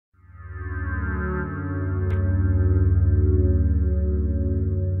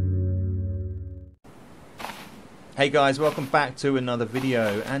Hey guys, welcome back to another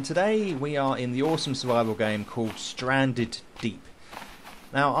video, and today we are in the awesome survival game called Stranded Deep.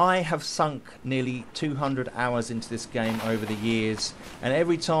 Now, I have sunk nearly 200 hours into this game over the years, and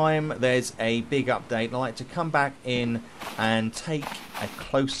every time there's a big update I like to come back in and take a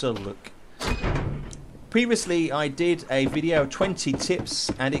closer look. Previously I did a video of 20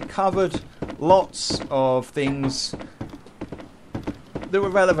 tips and it covered lots of things that were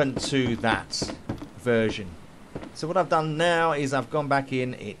relevant to that version. So what I've done now is I've gone back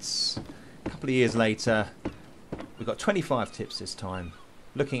in, it's a couple of years later, we've got 25 tips this time,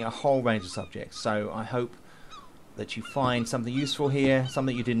 looking at a whole range of subjects. So I hope that you find something useful here,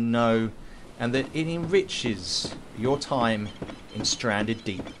 something you didn't know, and that it enriches your time in Stranded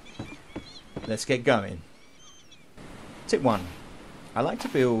Deep. Let's get going. Tip 1. I like to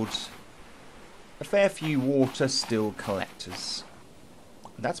build a fair few water still collectors.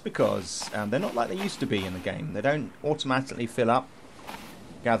 That's because they're not like they used to be in the game. They don't automatically fill up,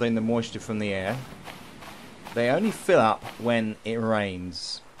 gathering the moisture from the air. They only fill up when it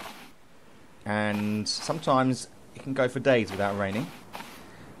rains. And sometimes it can go for days without raining.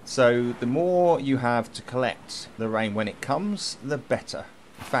 So the more you have to collect the rain when it comes, the better.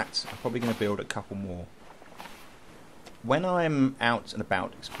 In fact, I'm probably going to build a couple more. When I'm out and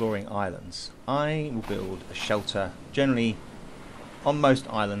about exploring islands, I will build a shelter, generally on most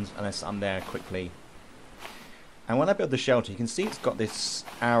islands, unless I'm there quickly. And when I build the shelter, you can see it's got this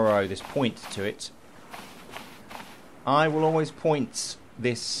arrow, this point to it. I will always point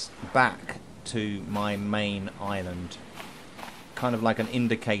this back to my main island, kind of like an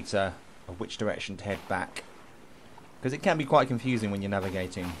indicator of which direction to head back, because it can be quite confusing when you're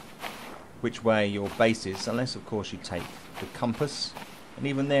navigating which way your base is, unless of course you take the compass, and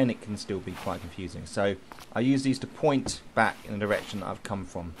even then it can still be quite confusing. So I use these to point back in the direction that I've come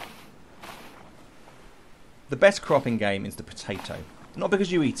from. The best crop in game is the potato, not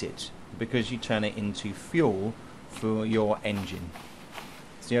because you eat it, but because you turn it into fuel for your engine.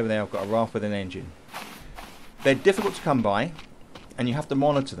 See over there, I've got a raft with an engine. They're difficult to come by, and you have to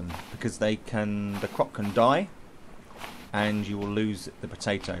monitor them because the crop can die and you will lose the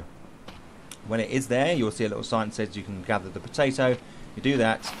potato. When it is there, you'll see a little sign that says you can gather the potato. You do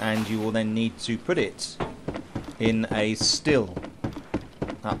that, and you will then need to put it in a still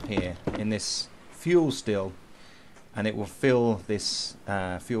up here, in this fuel still, and it will fill this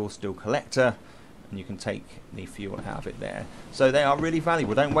fuel still collector, and you can take the fuel out of it there. So they are really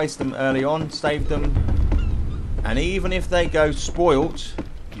valuable. Don't waste them early on, save them, and even if they go spoilt,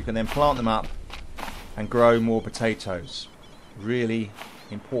 you can then plant them up and grow more potatoes. Really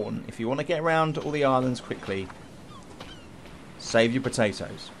important. If you want to get around all the islands quickly, save your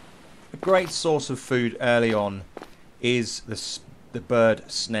potatoes. A great source of food early on is the bird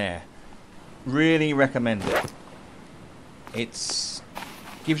snare. Really recommend it. It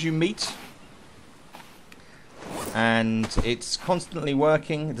gives you meat, and it's constantly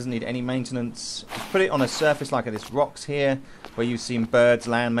working. It doesn't need any maintenance. Just put it on a surface like this rocks here, where you've seen birds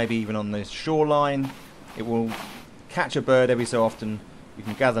land, maybe even on the shoreline. It will catch a bird every so often. You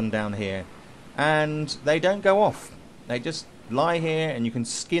can gather them down here, and they don't go off. They just lie here, and you can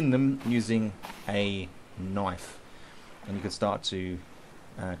skin them using a knife, and you can start to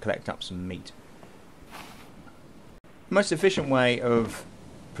collect up some meat. The most efficient way of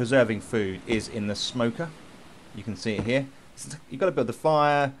preserving food is in the smoker. You can see it here. You've got to build the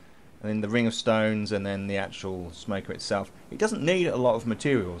fire, and then the ring of stones, and then the actual smoker itself. It doesn't need a lot of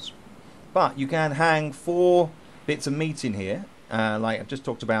materials, but you can hang 4 bits of meat in here. Like I've just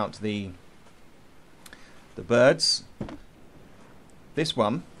talked about the birds. This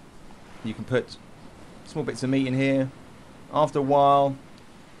one, you can put small bits of meat in here. After a while,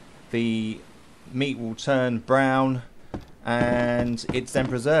 the meat will turn brown, and it's then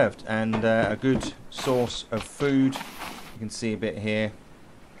preserved, and a good source of food. You can see a bit here.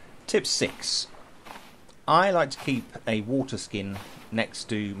 Tip 6. I like to keep a water skin next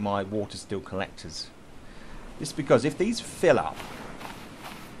to my water still collectors. This is because if these fill up,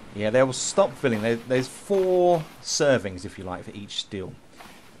 yeah, they will stop filling. There's 4 servings, if you like, for each still.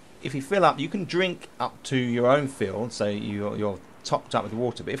 If you fill up, you can drink up to your own fill, so you're topped up with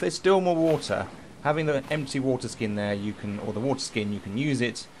water. But if there's still more water, having the empty water skin there, or the water skin, you can use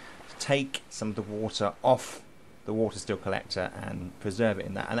it to take some of the water off the water still collector and preserve it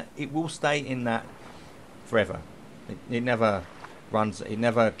in that, and it will stay in that forever. It never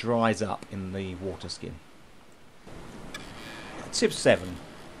dries up in the water skin. Tip 7.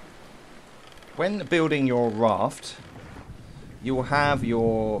 When building your raft, you will have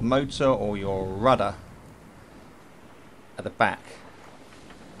your motor or your rudder at the back.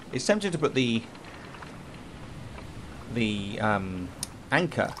 It's tempting to put the the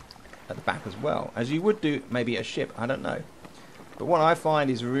anchor at the back as well, as you would do maybe a ship, I don't know. But what I find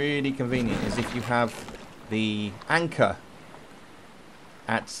is really convenient is if you have the anchor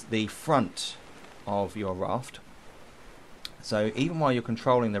at the front of your raft. So even while you're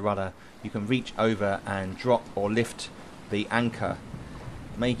controlling the rudder, you can reach over and drop or lift the anchor,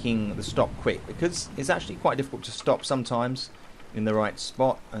 making the stop quick, because it's actually quite difficult to stop sometimes in the right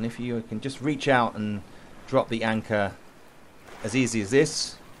spot. And if you can just reach out and drop the anchor as easy as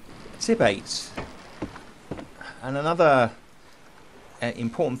this. Tip 8. And another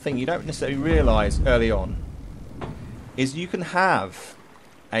important thing you don't necessarily realise early on is you can have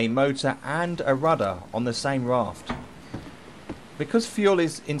a motor and a rudder on the same raft. Because fuel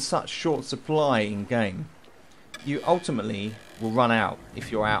is in such short supply in game, you ultimately will run out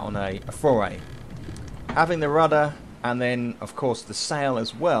if you're out on a foray. Having the rudder and then of course the sail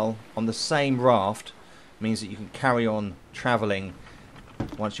as well on the same raft means that you can carry on travelling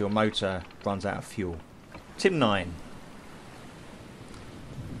once your motor runs out of fuel. Tip 9.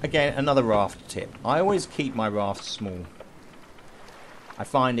 Again, another raft tip. I always keep my raft small. I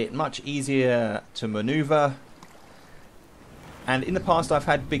find it much easier to manoeuvre, and in the past I've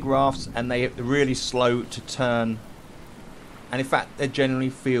had big rafts and they're really slow to turn, and in fact they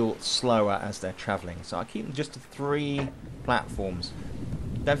generally feel slower as they're travelling. So I keep them just to 3 platforms.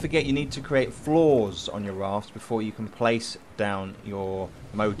 Don't forget you need to create floors on your rafts before you can place down your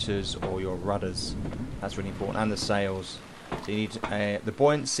motors or your rudders. That's really important, and the sails. So you need the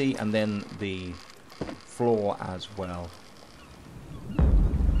buoyancy and then the floor as well.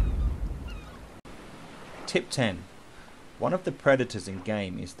 Tip 10. One of the predators in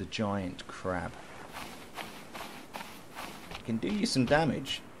game is the giant crab. It can do you some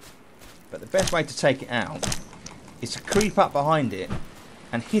damage, but the best way to take it out is to creep up behind it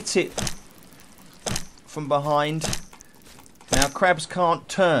and hit it from behind. Now crabs can't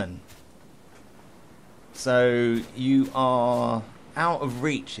turn, so you are out of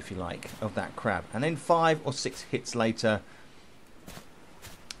reach, if you like, of that crab, and then 5 or 6 hits later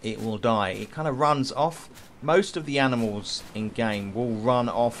it will die. It kind of runs off. Most of the animals in game will run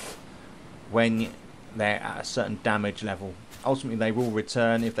off when they're at a certain damage level. Ultimately they will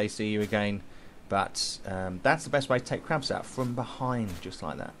return if they see you again, but that's the best way to take crabs out, from behind, just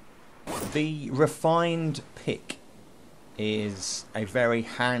like that. The refined pick is a very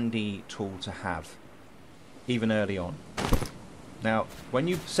handy tool to have, even early on. Now, when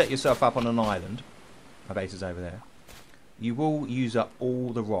you set yourself up on an island, my base is over there, you will use up all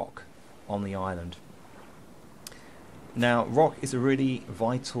the rock on the island. Now, rock is a really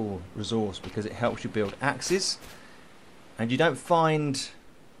vital resource because it helps you build axes, and you don't find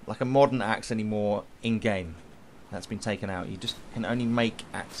like a modern axe anymore in game. That's been taken out. You just can only make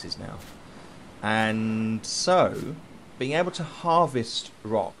axes now. And so being able to harvest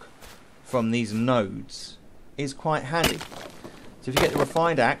rock from these nodes is quite handy. So if you get the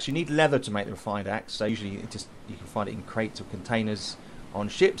refined axe, you need leather to make the refined axe. So usually you can find it in crates or containers on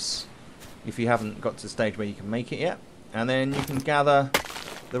ships if you haven't got to the stage where you can make it yet. And then you can gather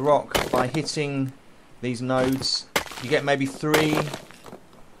the rock by hitting these nodes. You get maybe 3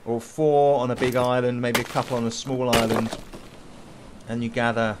 or 4 on a big island, maybe a couple on a small island, and you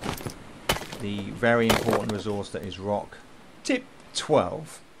gather the very important resource that is rock. Tip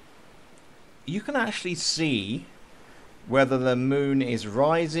 12. You can actually see whether the moon is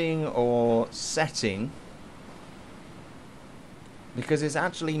rising or setting because it's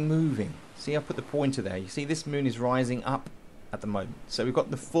actually moving. See, I put the pointer there. You see this moon is rising up at the moment. So we've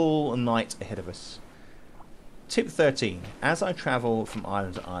got the full night ahead of us. Tip 13. As I travel from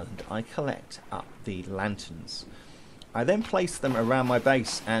island to island, I collect up the lanterns. I then place them around my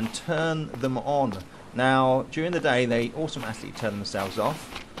base and turn them on. Now, during the day, they automatically turn themselves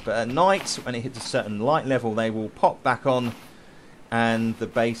off. But at night, when it hits a certain light level, they will pop back on and the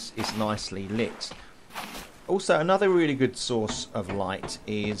base is nicely lit. Also, another really good source of light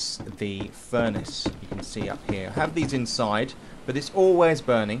is the furnace. You can see up here. I have these inside, but it's always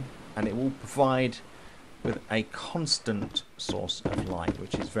burning and it will provide with a constant source of light,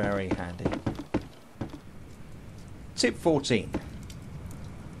 which is very handy. Tip 14.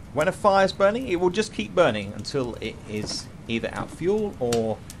 When a fire is burning, it will just keep burning until it is either out of fuel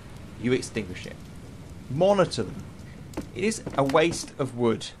or you extinguish it. Monitor them. It is a waste of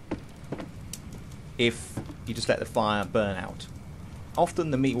wood if you just let the fire burn out.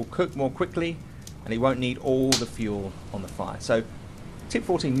 Often the meat will cook more quickly and it won't need all the fuel on the fire. So tip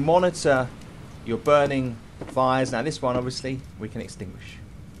 14, monitor your burning fires. Now this one obviously we can extinguish.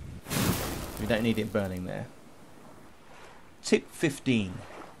 We don't need it burning there. Tip 15.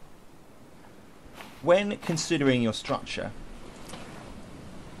 when considering your structure,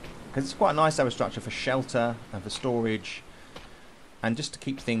 because it's quite nice to have a structure for shelter and for storage and just to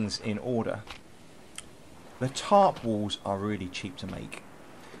keep things in order, the tarp walls are really cheap to make.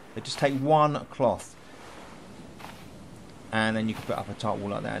 They just take one cloth and then you can put up a tarp wall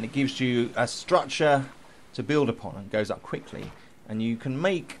like that, and it gives you a structure to build upon and goes up quickly. And you can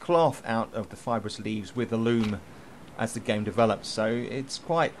make cloth out of the fibrous leaves with the loom as the game develops, so it's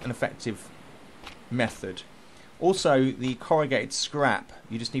quite an effective method. Also, the corrugated scrap,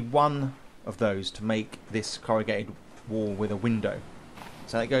 you just need one of those to make this corrugated wall with a window,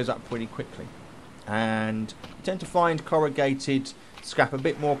 so it goes up pretty quickly. And you tend to find corrugated scrap a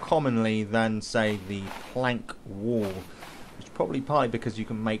bit more commonly than, say, the plank wall, which is probably partly because you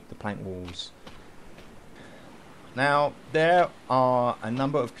can make the plank walls. Now, there are a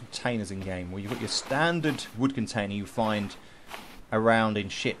number of containers in game where you've got your standard wood container you find around in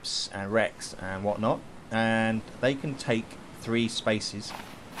ships and wrecks and whatnot, and they can take 3 spaces.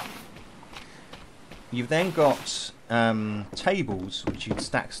 You've then got tables which you can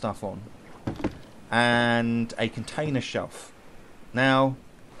stack stuff on, and a container shelf. Now,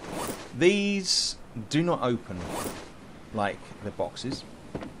 these do not open like the boxes,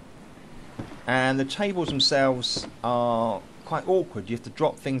 and the tables themselves are quite awkward. You have to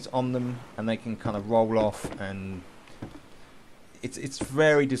drop things on them and they can kind of roll off, and it's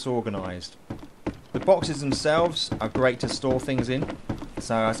very disorganized. The boxes themselves are great to store things in,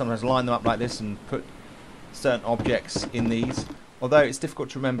 so I sometimes line them up like this and put certain objects in these, although it's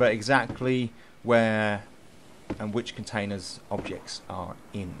difficult to remember exactly where and which containers objects are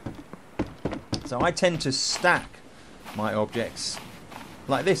in. So I tend to stack my objects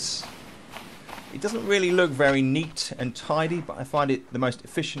like this. It doesn't really look very neat and tidy, but I find it the most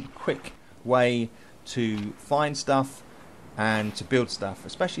efficient, quick way to find stuff and to build stuff,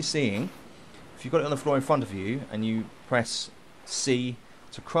 especially seeing if you've got it on the floor in front of you and you press C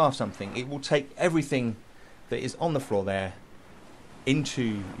to craft something, it will take everything that is on the floor there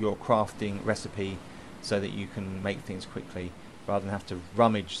into your crafting recipe so that you can make things quickly rather than have to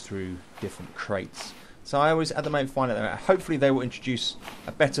rummage through different crates. So I always at the moment find that hopefully they will introduce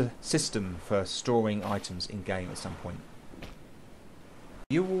a better system for storing items in game at some point.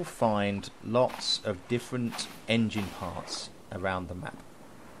 You will find lots of different engine parts around the map.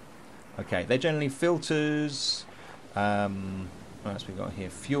 Okay, they're generally filters, what else we got here?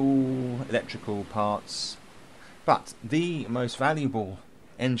 Fuel, electrical parts. But the most valuable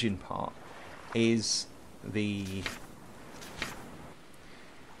engine part is this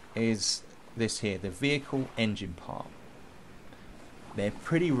here, the vehicle engine part. They're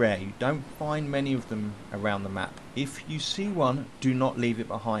pretty rare. You don't find many of them around the map. If you see one, do not leave it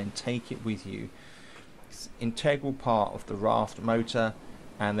behind. Take it with you. It's an integral part of the raft motor,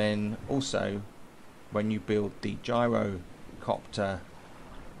 and then also when you build the gyrocopter,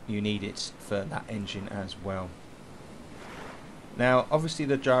 you need it for that engine as well. Now, obviously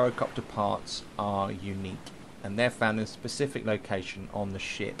the gyrocopter parts are unique, and they're found in a specific location on the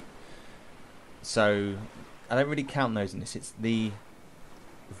ship. So I don't really count those in this. It's the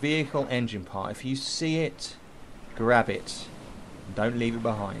vehicle engine part. If you see it, grab it. Don't leave it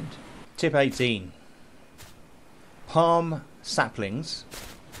behind. Tip 18. Palm saplings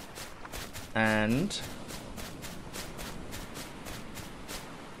and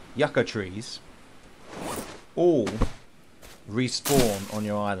yucca trees all respawn on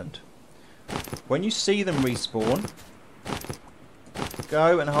your island. When you see them respawn,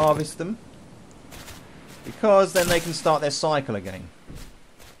 go and harvest them, because then they can start their cycle again,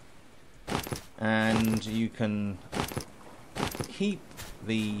 and you can keep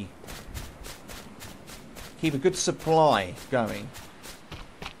a good supply going.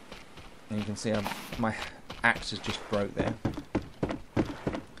 And you can see my axe has just broke there.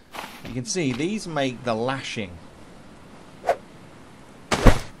 You can see these make the lashing,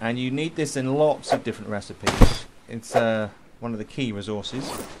 and you need this in lots of different recipes. It's one of the key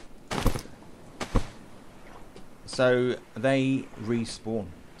resources. So they respawn.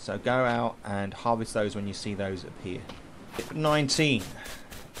 So go out and harvest those when you see those appear. Tip 19.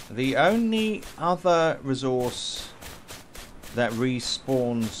 The only other resource that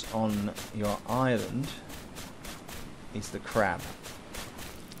respawns on your island is the crab.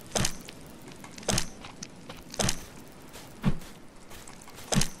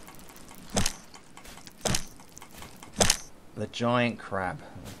 The giant crab,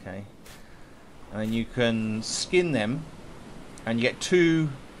 okay. And you can skin them and you get 2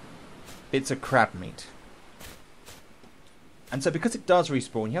 bits of crab meat. And so because it does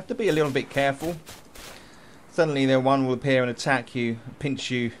respawn, you have to be a little bit careful. Suddenly one will appear and attack you, pinch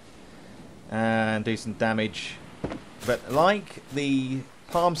you, and do some damage. But like the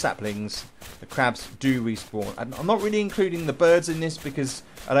palm saplings, the crabs do respawn. And I'm not really including the birds in this because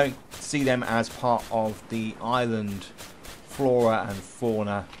I don't see them as part of the island flora and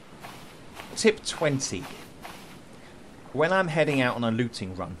fauna. Tip 20. When I'm heading out on a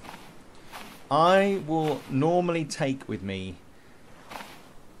looting run, I will normally take with me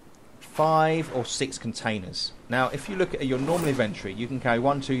 5 or 6 containers. Now, if you look at your normal inventory, you can carry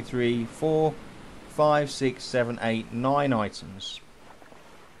 1, 2, 3, 4, 5, 6, 7, 8, 9 items.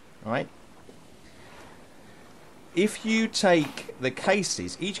 Alright? If you take the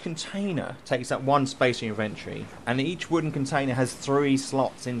cases, each container takes up 1 space in your inventory, and each wooden container has 3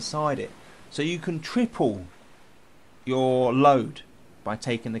 slots inside it. So you can triple your load by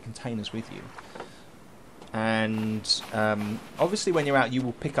taking the containers with you. And obviously when you're out you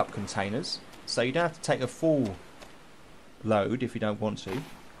will pick up containers, so you don't have to take a full load if you don't want to.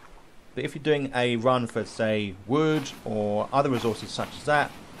 But if you're doing a run for, say, wood or other resources such as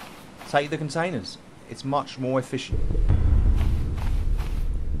that, take the containers. It's much more efficient.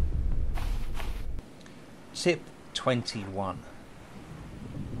 Tip 21.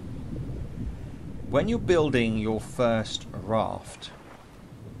 When you're building your first raft,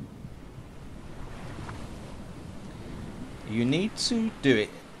 you need to do it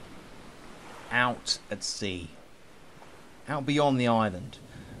out at sea, out beyond the island.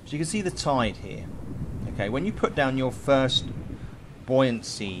 So you can see the tide here. Okay, when you put down your first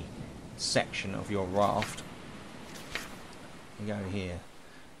buoyancy section of your raft, you go here,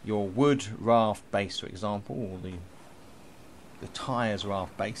 your wood raft base, for example, or the tyres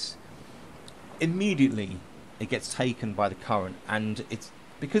raft base, immediately it gets taken by the current, and it's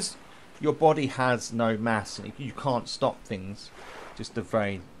because your body has no mass and you can't stop things, just the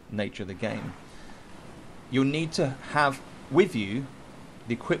very nature of the game. You'll need to have with you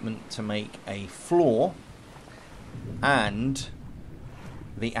the equipment to make a floor and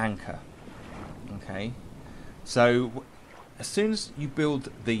the anchor. Okay, so as soon as you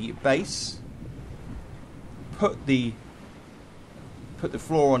build the base, put the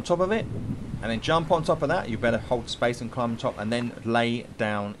floor on top of it, and then jump on top of that. You better hold space and climb on top, and then lay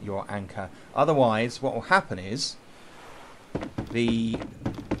down your anchor. Otherwise, what will happen is as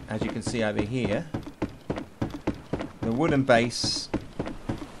you can see over here, the wooden base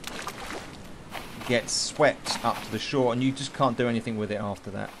gets swept up to the shore, and you just can't do anything with it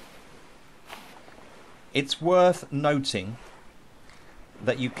after that. It's worth noting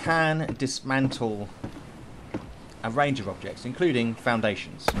that you can dismantle a range of objects, including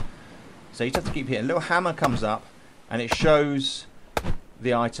foundations. So you just have to keep here. A little hammer comes up and it shows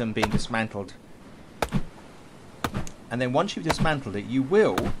the item being dismantled. And then once you've dismantled it, you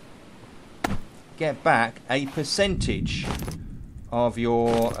will get back a percentage of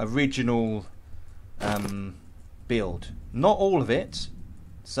your original build. Not all of it.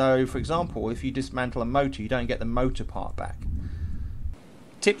 So, for example, if you dismantle a motor, you don't get the motor part back.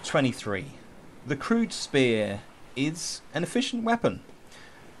 Tip 23. The crude spear is an efficient weapon.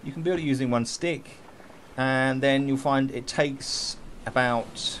 You can build it using 1 stick, and then you'll find it takes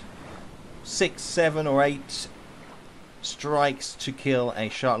about 6, 7 or 8 strikes to kill a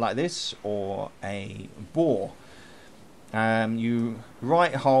shark like this, or a boar. You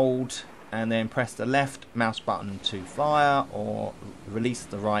right hold and then press the left mouse button to fire, or release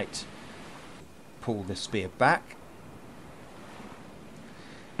the right, pull the spear back.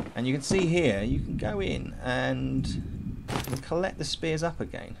 And you can see here, you can go in and collect the spears up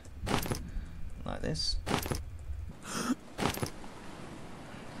again, like this.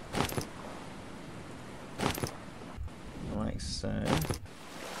 Like so.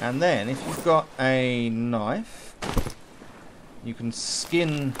 And then, if you've got a knife, you can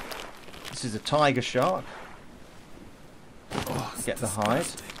skin. This is a tiger shark. Get the hide.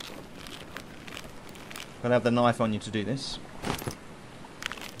 Gotta have the knife on you to do this.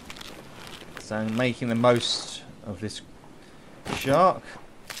 So making the most of this shark.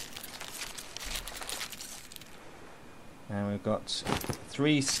 And we've got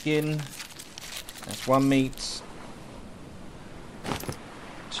 3 skin. That's 1 meat.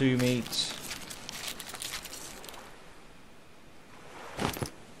 2 meat.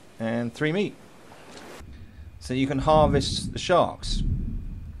 And 3 meat. So you can harvest the sharks.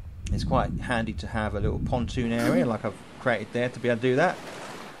 It's quite handy to have a little pontoon area like I've created there to be able to do that.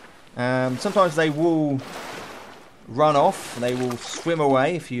 Sometimes they will run off, they will swim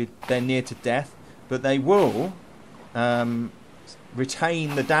away if they're near to death, but they will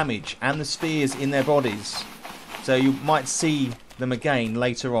retain the damage and the spears in their bodies. So you might see them again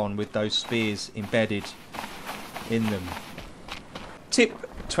later on with those spears embedded in them. Tip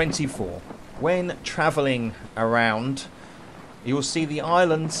 24. when travelling around, you'll see the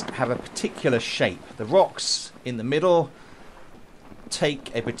islands have a particular shape. The rocks in the middle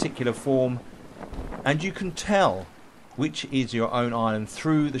take a particular form, and you can tell which is your own island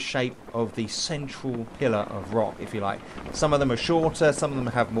through the shape of the central pillar of rock, if you like. Some of them are shorter, some of them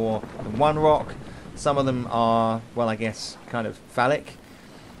have more than one rock, some of them are, well, I guess, kind of phallic.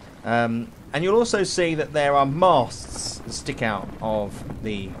 And you'll also see that there are masts that stick out of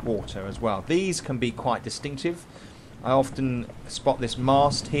the water as well. These can be quite distinctive. I often spot this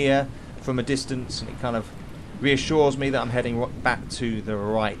mast here from a distance, and it kind of reassures me that I'm heading back to the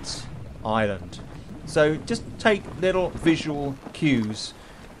right island. So just take little visual cues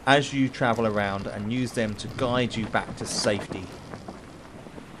as you travel around and use them to guide you back to safety.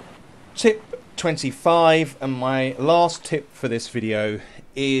 Tip 25, and my last tip for this video,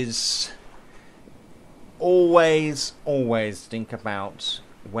 is always think about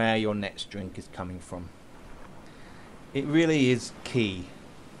where your next drink is coming from. It really is key.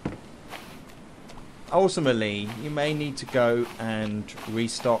 Ultimately, you may need to go and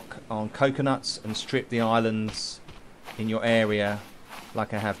restock on coconuts and strip the islands in your area,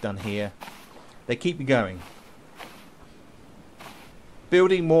 like I have done here. They keep you going.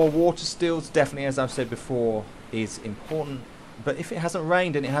 Building more water stills, definitely, as I've said before, is important. But if it hasn't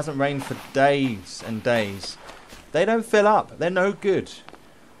rained, and it hasn't rained for days and days, they don't fill up. They're no good.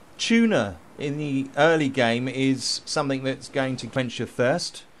 Tuna in the early game is something that's going to quench your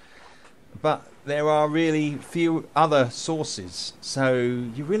thirst, but there are really few other sources, so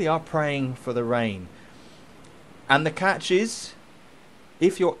you really are praying for the rain. And the catch is,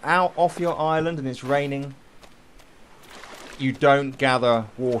 if you're out off your island and it's raining, you don't gather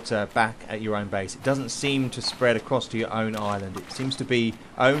water back at your own base. It doesn't seem to spread across to your own island. It seems to be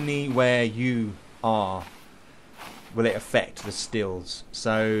only where you are will it affect the stills.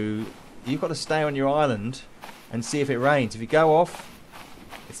 So you've got to stay on your island and see if it rains. If you go off,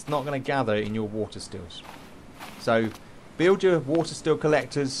 it's not going to gather in your water stills. So build your water still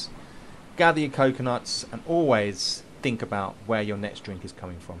collectors, gather your coconuts, and always think about where your next drink is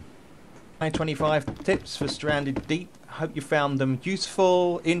coming from. My 25 tips for Stranded Deep. I hope you found them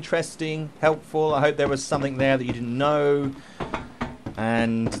useful, interesting, helpful. I hope there was something there that you didn't know,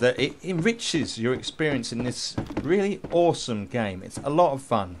 and that it enriches your experience in this really awesome game. It's a lot of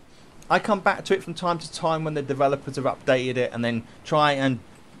fun. I come back to it from time to time when the developers have updated it, and then try and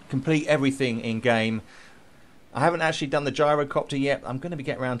complete everything in game. I haven't actually done the gyrocopter yet. I'm going to be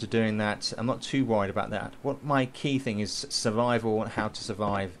getting around to doing that. I'm not too worried about that. What my key thing is survival and how to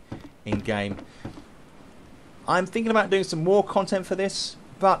survive in game. I'm thinking about doing some more content for this,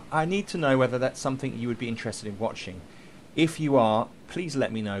 but I need to know whether that's something you would be interested in watching. If you are, please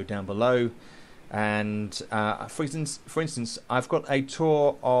let me know down below. And for instance, I've got a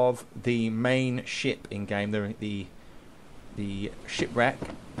tour of the main ship in game, the shipwreck,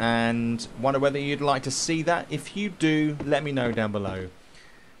 and wonder whether you'd like to see that. If you do, let me know down below.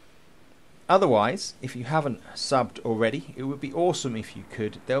 Otherwise, if you haven't subbed already, it would be awesome if you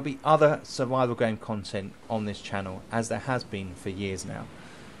could. There'll be other survival game content on this channel, as there has been for years now.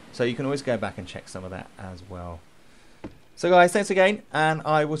 So you can always go back and check some of that as well. So guys, thanks again, and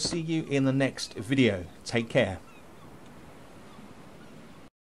I will see you in the next video. Take care.